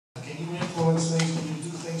Can you influence things? Can you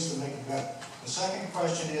do things to make it better? The second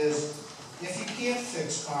question is, if you can't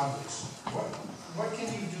fix Congress, what can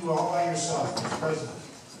you do all by yourself as president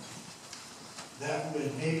that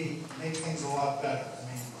would maybe make things a lot better? I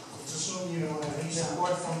mean, let's assume you don't have any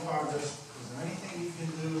support from Congress. Is there anything you can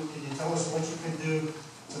do? Can you tell us what you can do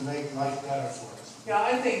to make life better for us? Yeah,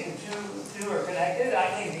 I think the two are connected. I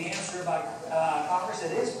think the answer about Congress,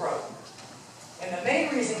 it is broke. And the main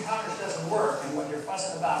reason Congress doesn't work, and what you're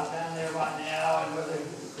fussing about down there right now, and whether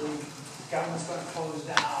the government's going to close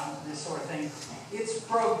down, and this sort of thing, it's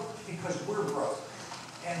broke because we're broke.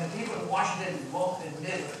 And the people in Washington won't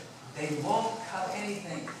admit it. They won't cut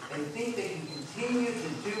anything. They think they can continue to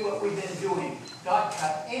do what we've been doing, not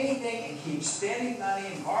cut anything and keep spending money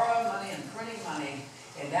and borrowing money and printing money,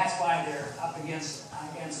 and that's why they're up against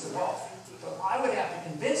the wall. So I would have to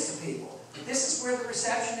convince the people that this is where the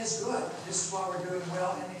reception is good. This is why we're doing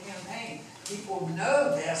well in the campaign. People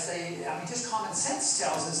know this. I mean, just common sense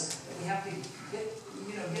tells us that we have to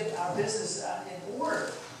get our business in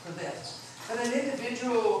order for this. But an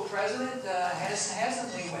individual president has some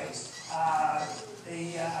leeways. I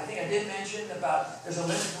think I did mention about there's a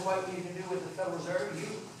limit to what you can do with the Federal Reserve.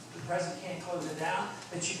 The president can't close it down,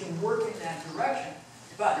 but you can work in that direction.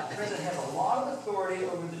 But the president has a lot of authority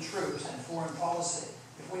over the troops and foreign policy.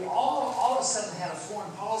 If we all of a sudden had a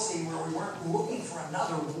foreign policy where we weren't looking for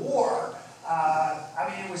another war, I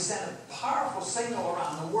mean, it would send a powerful signal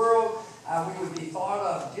around the world. We would be thought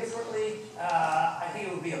of differently. I think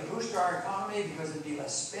it would be a boost to our economy because there'd be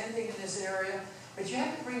less spending in this area. But you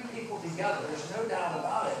have to bring people together. There's no doubt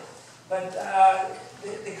about it. But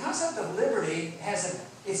the concept of liberty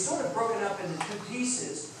it's sort of broken up into two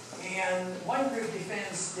pieces. And one group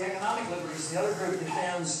defends the economic liberties, the other group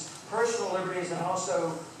defends personal liberties and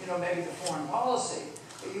also, maybe the foreign policy.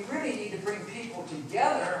 But you really need to bring people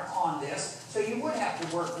together on this, so you would have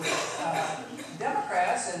to work with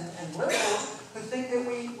Democrats and liberals who think that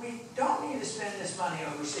we don't need to spend this money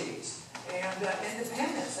overseas. And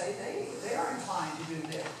independents, they are inclined to do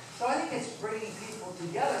this. So I think it's bringing people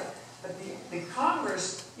together. But the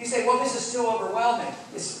Congress, you say, well, this is still overwhelming.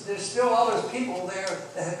 There's still all those people there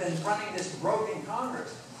that have been running this broken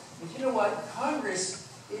Congress. But you know what? Congress,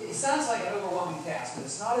 it sounds like an overwhelming task, but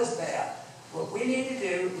it's not as bad. What we need to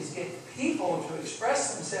do is get people to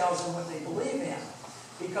express themselves in what they believe in.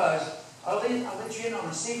 Because I'll let you in on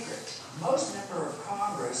a secret. Most members of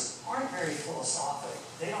Congress aren't very philosophic.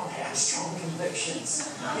 They don't have strong convictions.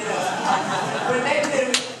 When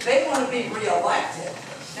they want to be reelected.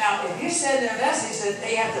 Now, if you said to their message that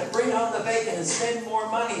they have to bring home the bacon and spend more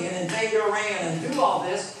money and invade Iran and do all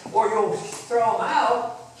this, or you'll throw them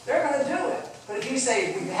out, they're going to do it. But if you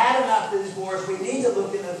say, we've had enough of these wars, we need to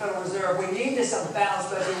look into the Federal Reserve, we need to some balanced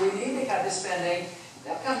budget, we need to cut the spending,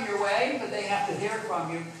 they'll come your way, but they have to hear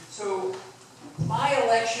from you. So my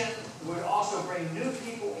election would also bring new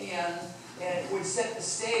people in, and it would set the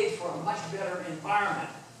stage for a much better environment.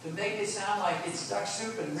 To make it sound like it's duck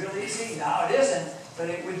soup and real easy, no, it isn't. But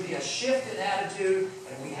it would be a shift in attitude,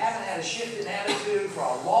 and we haven't had a shift in attitude for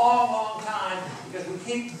a long, long time because we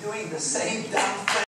keep doing the same dumb thing.